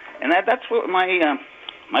off. And that's what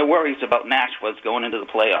my worries about Nash was going into the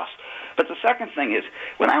playoffs. But the second thing is,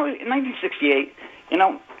 when I was in 1968,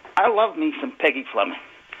 I loved me some Peggy Fleming.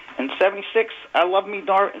 In 76, I loved me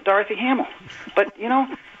Dorothy Hamill. But,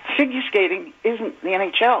 figure skating isn't the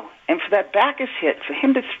NHL. And for that Bacchus hit, for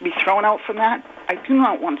him to be thrown out from that, I do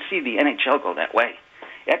not want to see the NHL go that way.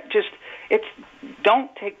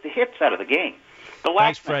 Don't take the hits out of the game. The last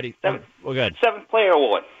Thanks, Freddie. Good. 7th player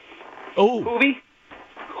award. Oh.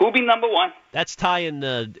 Hoobie number 1. That's Ty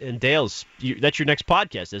and Dale's. That's your next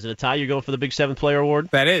podcast, isn't it, Ty? You're going for the big 7th player award?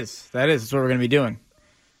 That is. That's what we're going to be doing.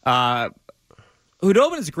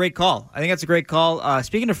 Khudobin is a great call. I think that's a great call.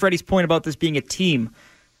 Speaking of Freddie's point about this being a team,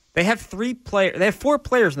 they have 4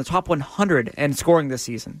 players in the top 100 in scoring this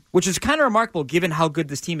season, which is kind of remarkable given how good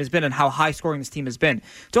this team has been and how high scoring this team has been.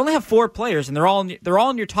 To only have 4 players, and they're all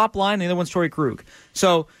in your top line, and the other one's Torrey Krug.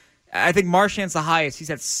 So I think Marchand's the highest. He's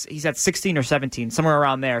at 16 or 17, somewhere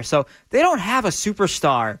around there. So they don't have a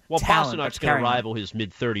superstar talent. Pasternak's going to rival his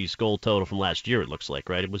mid-30s goal total from last year, it looks like,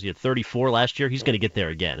 right? Was he at 34 last year? He's going to get there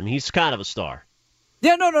again. I mean, he's kind of a star.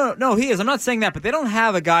 Yeah, no, he is. I'm not saying that, but they don't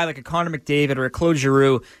have a guy like a Connor McDavid or a Claude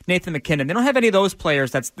Giroux, Nathan McKinnon. They don't have any of those players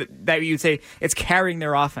that you'd say it's carrying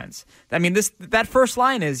their offense. I mean, that first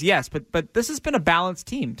line is yes, but this has been a balanced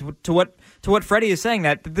team. To what Freddie is saying,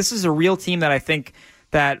 that this is a real team that I think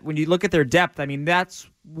that when you look at their depth, I mean that's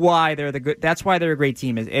why they're that's why they're a great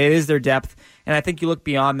team. It is their depth, and I think you look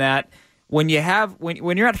beyond that. When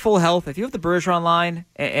you're at full health, if you have the Bergeron line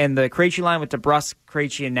and the Krejci line with DeBrusk,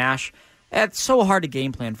 Krejci, and Nash. It's so hard to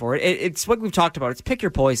game plan for it. It's what we've talked about. It's pick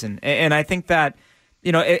your poison, and I think that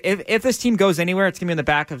if this team goes anywhere, it's gonna be on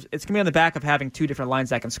the back of having 2 different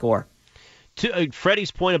lines that can score. To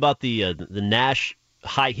Freddie's point about the Nash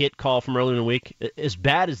high hit call from earlier in the week, as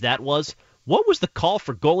bad as that was, what was the call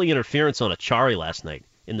for goalie interference on Achari last night?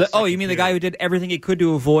 You mean the guy who did everything he could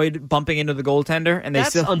to avoid bumping into the goaltender? And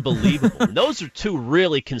that's unbelievable. And those are 2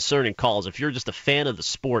 really concerning calls if you're just a fan of the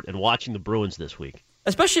sport and watching the Bruins this week.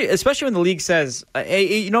 Especially when the league says,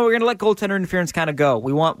 "Hey, we're going to let goaltender interference kind of go.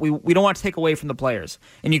 We don't want to take away from the players."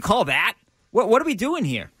 And you call that? What are we doing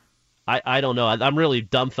here? I don't know. I'm really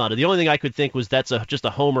dumbfounded. The only thing I could think was that's just a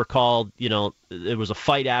homer call. There was a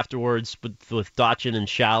fight afterwards with Dotchin and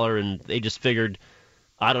Schaller, and they just figured,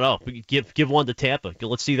 I don't know, give one to Tampa.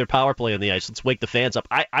 Let's see their power play on the ice. Let's wake the fans up.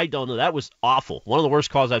 I don't know. That was awful. One of the worst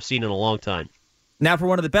calls I've seen in a long time. Now for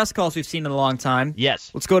one of the best calls we've seen in a long time.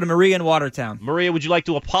 Yes. Let's go to Maria in Watertown. Maria, would you like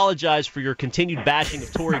to apologize for your continued bashing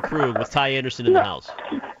of Torrey Krug with Ty Anderson in the house?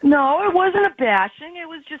 No, it wasn't a bashing. It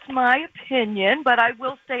was just my opinion, but I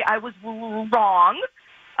will say I was wrong.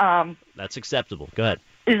 That's acceptable. Go ahead.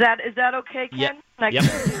 Is that okay, Ken? Yep.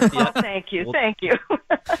 Oh, thank you. Thank you.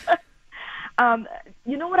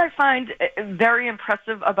 What I find very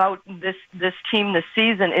impressive about this team this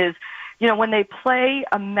season is, when they play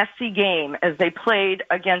a messy game, as they played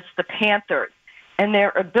against the Panthers, and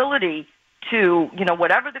their ability to,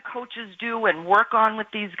 whatever the coaches do and work on with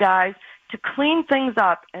these guys, to clean things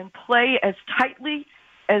up and play as tightly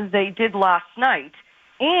as they did last night,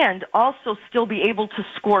 and also still be able to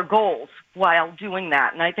score goals while doing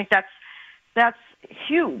that. And I think that's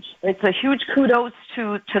huge. It's a huge kudos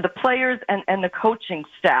to the players and the coaching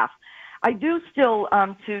staff. I do still,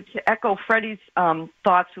 to echo Freddie's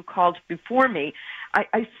thoughts who called before me,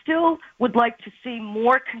 I still would like to see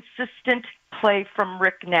more consistent play from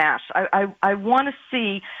Rick Nash. I want to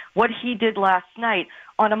see what he did last night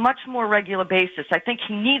on a much more regular basis. I think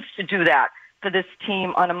he needs to do that for this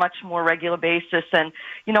team on a much more regular basis. And,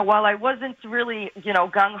 while I wasn't really,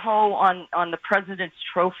 gung-ho on the President's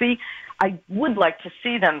Trophy, I would like to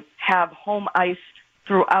see them have home ice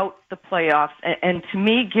throughout the playoffs. And to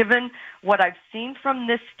me, given what I've seen from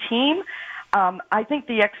this team, I think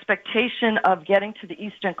the expectation of getting to the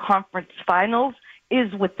Eastern Conference Finals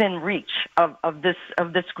is within reach of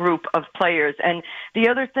this group of players. And the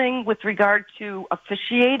other thing with regard to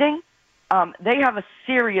officiating, they have a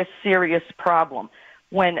serious problem.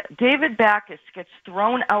 When David Backes gets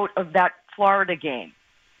thrown out of that Florida game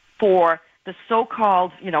for the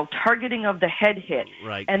so-called, targeting of the head hit.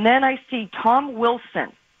 Right. And then I see Tom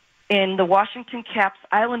Wilson in the Washington Caps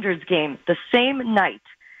Islanders game the same night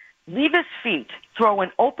leave his feet, throw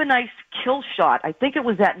an open ice kill shot. I think it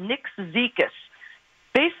was at Nick Zikas,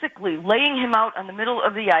 basically laying him out on the middle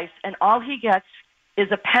of the ice, and all he gets is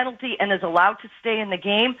a penalty and is allowed to stay in the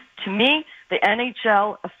game. To me, the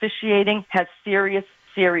NHL officiating has serious,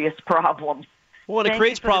 serious problems. Well, and it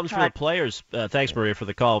creates problems for the players. Thanks, Maria, for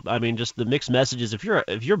the call. I mean, just the mixed messages. If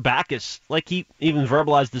you're Backes, like he even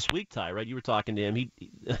verbalized this week, Ty, right? You were talking to him.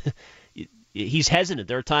 He's hesitant.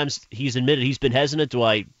 There are times he's admitted he's been hesitant.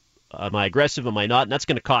 Am I aggressive? Am I not? And that's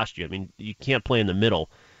going to cost you. I mean, you can't play in the middle.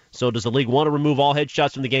 So does the league want to remove all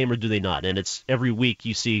headshots from the game, or do they not? And it's every week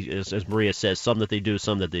you see, as Maria says, some that they do,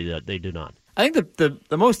 some that they do not. I think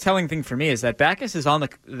the most telling thing for me is that Backes is on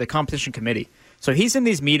the competition committee. So he's in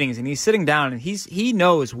these meetings and he's sitting down and he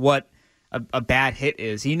knows what a bad hit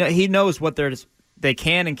is. He knows what they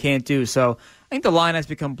can and can't do. So I think the line has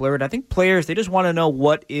become blurred. I think players, they just want to know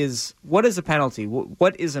what is a penalty,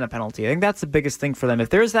 what isn't a penalty. I think that's the biggest thing for them. If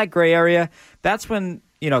there's that gray area, that's when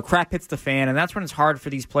crap hits the fan, and that's when it's hard for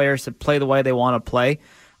these players to play the way they want to play.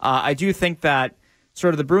 I do think that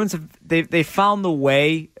sort of the Bruins they found the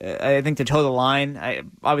way, I think, to toe the line.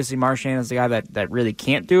 Obviously, Marchand is the guy that really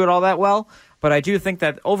can't do it all that well. But I do think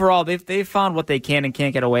that overall they've found what they can and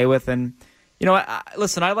can't get away with. And,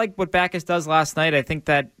 listen, I like what Backes does last night. I think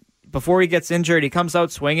that before he gets injured, he comes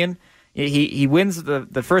out swinging. He wins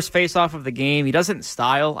the first face-off of the game. He doesn't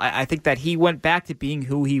style. I think that he went back to being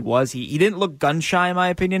who he was. He didn't look gun-shy, in my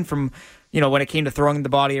opinion, from when it came to throwing the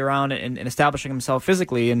body around and establishing himself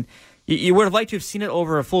physically. And you would have liked to have seen it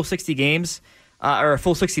over a full 60 games, or a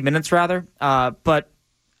full 60 minutes, rather. But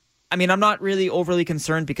I mean, I'm not really overly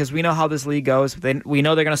concerned because we know how this league goes. We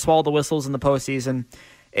know they're going to swallow the whistles in the postseason.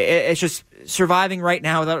 It's just surviving right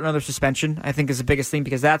now without another suspension, I think, is the biggest thing,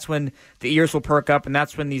 because that's when the ears will perk up, and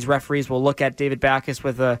that's when these referees will look at David Backes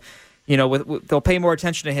they'll pay more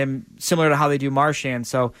attention to him, similar to how they do Marchand.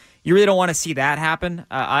 So you really don't want to see that happen.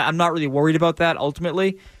 I'm not really worried about that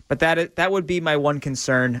ultimately, but that would be my one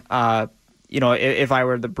concern. If I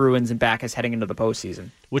were the Bruins and Backes heading into the postseason.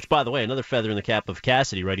 Which, by the way, another feather in the cap of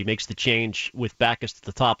Cassidy, right? He makes the change with Backes to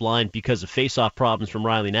the top line because of face-off problems from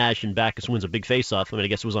Riley Nash, and Backes wins a big face-off. I mean, I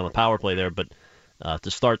guess it was on a power play there, but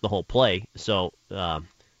to start the whole play. So an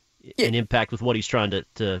impact with what he's trying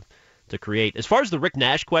to create. As far as the Rick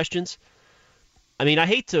Nash questions, I mean, I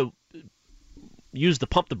hate to use the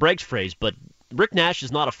pump the brakes phrase, but Rick Nash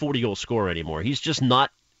is not a 40-goal scorer anymore. He's just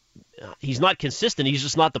not. He's not consistent. He's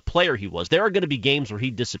just not the player he was. There are going to be games where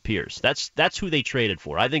he disappears. That's who they traded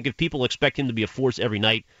for. I think if people expect him to be a force every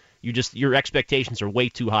night, your expectations are way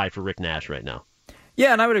too high for Rick Nash right now.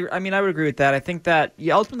 Yeah, and I would agree with that. I think that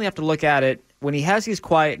you ultimately have to look at it when he has these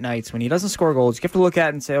quiet nights, when he doesn't score goals. You have to look at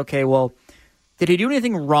it and say, okay, well, did he do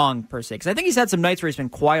anything wrong per se? Because I think he's had some nights where he's been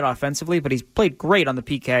quiet offensively, but he's played great on the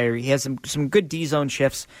PK. He has some good D-zone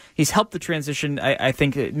shifts. He's helped the transition, I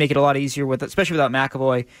think, make it a lot easier, especially without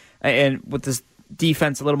McAvoy, and with this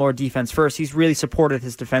defense, a little more defense first. He's really supported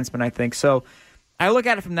his defenseman, I think. So I look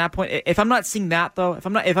at it from that point. If I'm not seeing that, though, if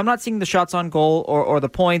I'm not seeing the shots on goal or the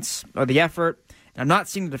points or the effort, and I'm not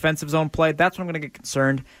seeing the defensive zone play, that's when I'm going to get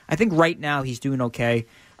concerned. I think right now he's doing okay.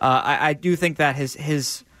 I do think that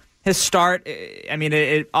his start, I mean,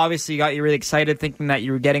 it obviously got you really excited thinking that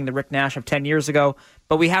you were getting the Rick Nash of 10 years ago,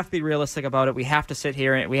 but we have to be realistic about it. We have to sit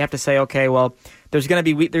here and we have to say, okay, well, there are going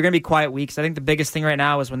to be quiet weeks. I think the biggest thing right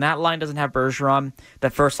now is when that line doesn't have Bergeron,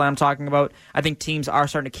 that first line I'm talking about, I think teams are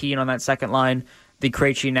starting to key in on that second line, the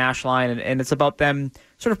Krejci-Nash line, and it's about them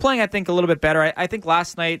sort of playing, I think, a little bit better. I think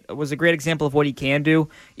last night was a great example of what he can do,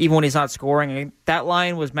 even when he's not scoring. I mean, that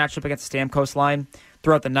line was matched up against the Stamkos line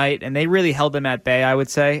throughout the night, and they really held them at bay, I would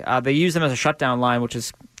say. They used them as a shutdown line, which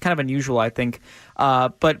is kind of unusual, I think.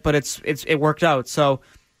 But it worked out. So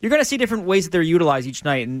you're going to see different ways that they're utilized each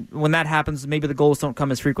night, and when that happens, maybe the goals don't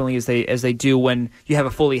come as frequently as they do when you have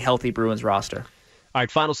a fully healthy Bruins roster. All right,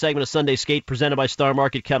 final segment of Sunday Skate presented by Star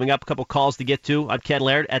Market coming up. A couple calls to get to. I'm Ken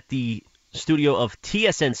Laird at the studio of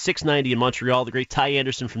TSN 690 in Montreal. The great Ty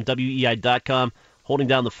Anderson from WEEI.com holding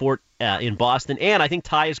down the fort in Boston. And I think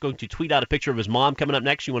Ty is going to tweet out a picture of his mom coming up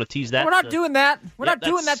next. You want to tease that? We're not doing that. We're not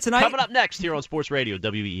doing that tonight. Coming up next here on Sports Radio,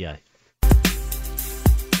 WEEI.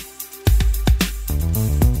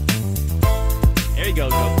 There you go,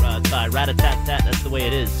 Ty. Rat-a-tat-tat. That's the way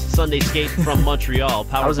it is. Sunday Skate from Montreal.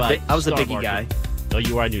 Powered by I was a Star biggie Market. guy. Oh,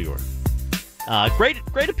 you were. I knew you were.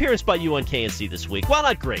 Great appearance by you on KNC this week. Well,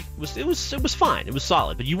 not great. It was fine. It was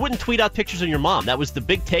solid. But you wouldn't tweet out pictures of your mom. That was the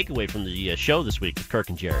big takeaway from the show this week with Kirk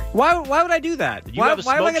and Jerry. Why would I do that? You have a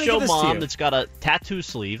smoke show mom that's got a tattoo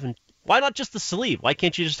sleeve, and why not just the sleeve? Why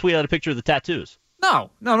can't you just tweet out a picture of the tattoos?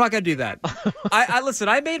 No, I'm not going to do that. I listen.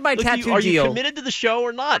 I made my tattoo deal. Are you committed to the show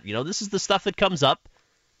or not? This is the stuff that comes up.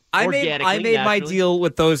 I made naturally. my deal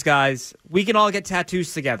with those guys. We can all get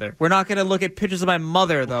tattoos together. We're not going to look at pictures of my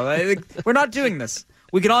mother, though. We're not doing this.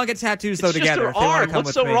 We can all get tattoos, though, together. It's just her arm.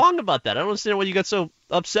 What's so wrong about that? I don't understand why you got so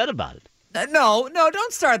upset about it. No,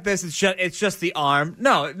 don't start this. It's just the arm.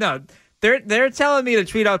 No. They're telling me to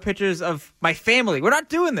tweet out pictures of my family. We're not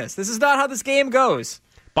doing this. This is not how this game goes.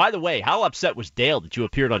 By the way, how upset was Dale that you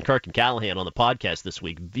appeared on Kirk and Callahan on the podcast this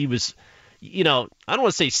week? He was, I don't want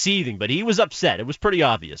to say seething, but he was upset. It was pretty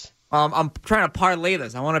obvious. I'm trying to parlay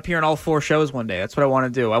this. I want to appear on all 4 shows one day. That's what I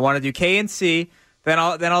want to do. I want to do KNC. Then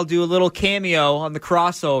I'll do a little cameo on the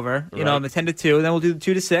crossover, on the 10 to 2. Then we'll do the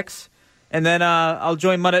 2 to 6. And then I'll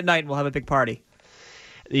join Mud at Night and we'll have a big party.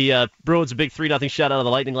 The Bruins, a big 3-0 shutout of the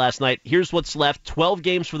Lightning last night. Here's what's left. 12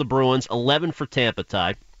 games for the Bruins, 11 for Tampa,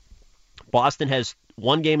 Ty. Boston has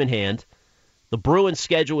 1 game in hand. The Bruins'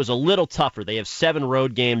 schedule is a little tougher. They have 7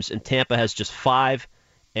 road games, and Tampa has just 5.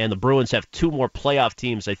 And the Bruins have 2 more playoff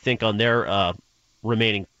teams, I think, on their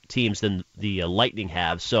remaining teams than the Lightning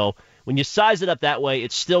have. So when you size it up that way,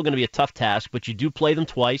 it's still going to be a tough task, but you do play them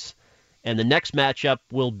twice. And the next matchup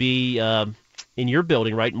will be in your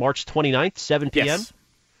building, right? March 29th, 7 p.m.? Yes.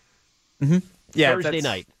 Mm-hmm. Yeah, Thursday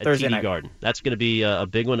night at Thursday TD night. Garden. That's going to be a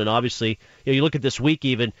big one. And obviously, you look at this week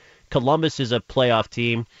even, Columbus is a playoff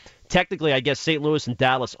team. Technically, I guess St. Louis and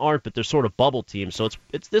Dallas aren't, but they're sort of bubble teams. So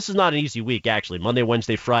this is not an easy week, actually. Monday,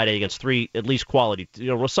 Wednesday, Friday against 3 at least quality,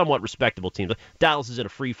 somewhat respectable teams. Dallas is in a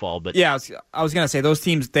free fall, but yeah, I was going to say those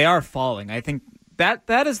teams, they are falling. I think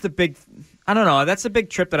that is the big. I don't know. That's a big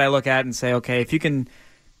trip that I look at and say, okay, if you can,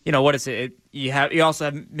 what is it? You also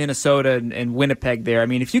have Minnesota and Winnipeg there. I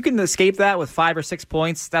mean, if you can escape that with 5 or 6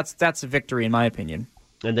 points, that's a victory in my opinion.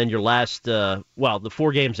 And then your last, the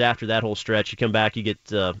 4 games after that whole stretch, you come back, you get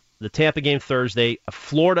the Tampa game Thursday,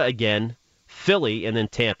 Florida again, Philly, and then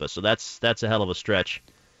Tampa. So that's a hell of a stretch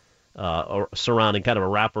surrounding kind of a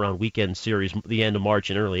wraparound weekend series, the end of March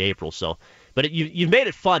and early April. So, but you've made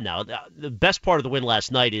it fun now. The best part of the win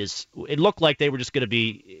last night is it looked like they were just going to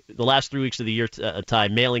be the last 3 weeks of the year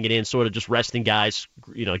time mailing it in, sort of just resting guys,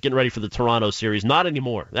 getting ready for the Toronto series. Not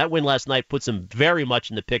anymore. That win last night puts them very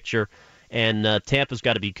much in the picture. And Tampa's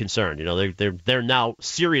got to be concerned. They're now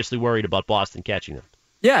seriously worried about Boston catching them.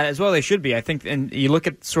 Yeah, as well they should be. I think, and you look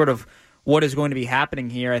at sort of what is going to be happening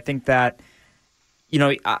here. I think that,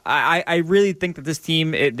 I really think that this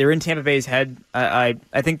team, they're in Tampa Bay's head. I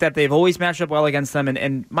think that they've always matched up well against them.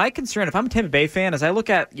 And my concern, if I'm a Tampa Bay fan, is I look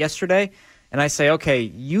at yesterday and I say, okay,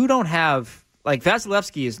 you don't have,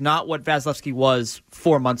 Vasilevsky is not what Vasilevsky was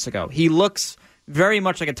 4 months ago. He looks very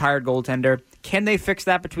much like a tired goaltender. Can they fix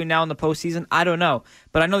that between now and the postseason? I don't know.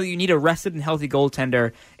 But I know that you need a rested and healthy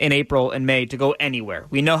goaltender in April and May to go anywhere.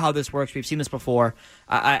 We know how this works. We've seen this before.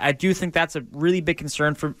 I do think that's a really big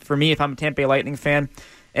concern for me if I'm a Tampa Bay Lightning fan.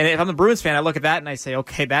 And if I'm the Bruins fan, I look at that and I say,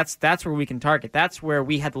 okay, that's where we can target. That's where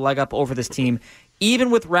we had the leg up over this team,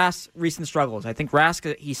 even with Rask's recent struggles. I think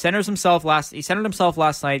Rask, he centered himself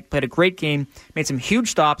last night, played a great game, made some huge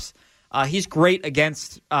stops. He's great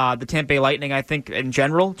against the Tampa Bay Lightning, I think, in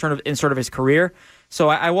general, in sort of his career. So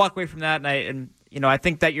I walk away from that, and I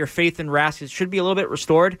think that your faith in Rask should be a little bit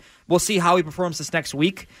restored. We'll see how he performs this next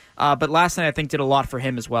week. But last night, I think, did a lot for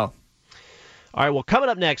him as well. All right, well, coming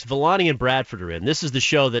up next, Villani and Bradford are in. This is the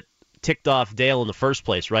show that ticked off Dale in the first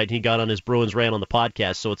place, right? He got on his Bruins rant on the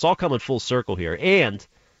podcast, so it's all coming full circle here. And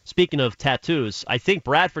speaking of tattoos, I think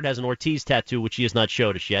Bradford has an Ortiz tattoo, which he has not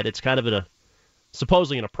showed us yet. It's kind of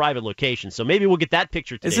supposedly in a private location. So maybe we'll get that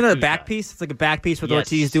picture today. Isn't it a back piece? It's like a back piece with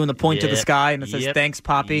Ortiz doing the point to the sky, and it says, thanks,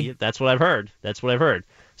 Poppy. Yep, that's what I've heard.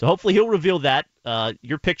 So hopefully he'll reveal that.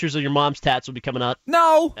 Your pictures of your mom's tats will be coming out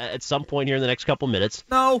at some point here in the next couple minutes.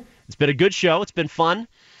 No. It's been a good show. It's been fun.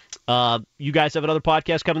 You guys have another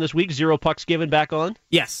podcast coming this week. Zero Pucks Given back on?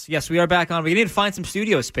 Yes, we are back on. We need to find some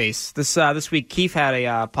studio space. This week, Keith had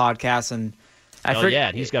a podcast, and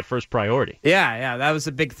and he's got first priority. Yeah, that was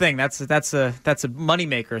a big thing. That's a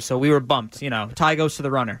moneymaker. So we were bumped. Tie goes to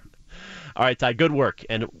the runner. All right, Ty, good work,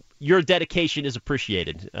 and your dedication is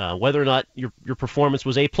appreciated. Whether or not your performance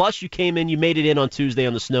was A+, you came in, you made it in on Tuesday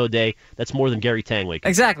on the snow day. That's more than Gary Tangway.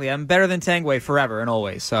 Exactly. I'm better than Tangway forever and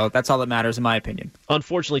always. So that's all that matters in my opinion.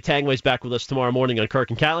 Unfortunately, Tangway's back with us tomorrow morning on Kirk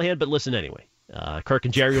and Callahan, but listen anyway. Kirk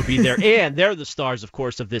and Jerry will be there, and they're the stars, of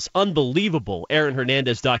course, of this unbelievable Aaron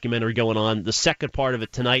Hernandez documentary going on, the second part of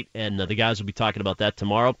it tonight, and the guys will be talking about that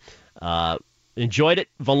tomorrow. Enjoyed it.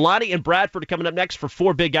 Villani and Bradford are coming up next for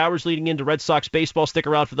 4 big hours leading into Red Sox baseball. Stick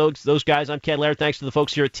around for those guys. I'm Ken Laird. Thanks to the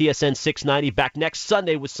folks here at TSN 690. Back next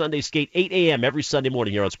Sunday with Sunday Skate, 8 a.m. every Sunday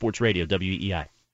morning here on Sports Radio WEEI.